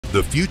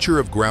The future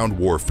of ground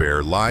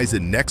warfare lies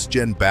in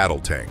next-gen battle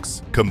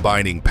tanks,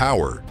 combining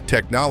power,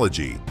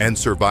 technology, and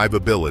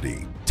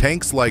survivability.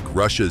 Tanks like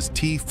Russia's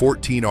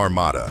T-14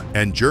 Armata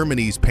and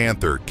Germany's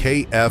Panther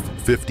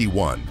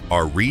KF-51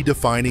 are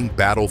redefining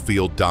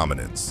battlefield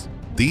dominance.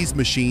 These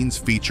machines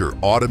feature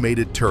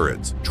automated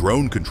turrets,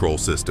 drone control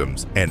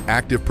systems, and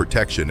active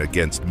protection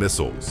against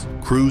missiles.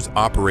 Crews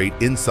operate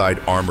inside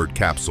armored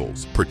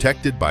capsules,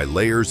 protected by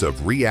layers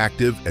of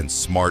reactive and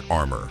smart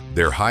armor.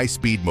 Their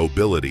high-speed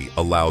mobility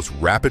allows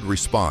rapid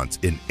response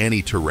in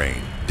any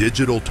terrain.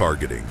 Digital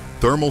targeting,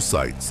 thermal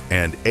sights,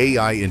 and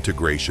AI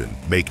integration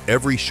make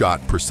every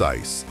shot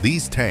precise.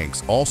 These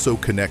tanks also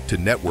connect to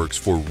networks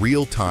for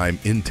real-time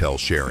intel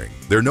sharing.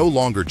 They're no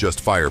longer just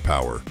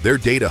firepower, they're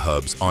data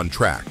hubs on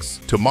tracks.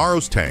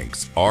 Tomorrow's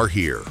tanks are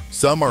here.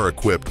 Some are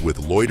equipped with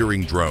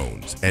loitering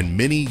drones and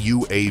mini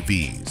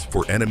UAVs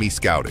for enemy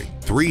scouting.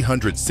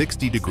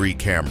 360-degree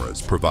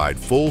cameras provide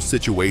full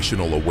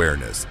situational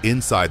awareness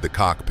inside the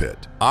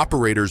cockpit.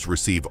 Operators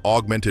receive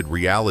augmented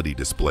reality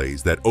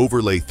displays that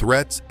overlay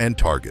threats and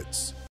targets.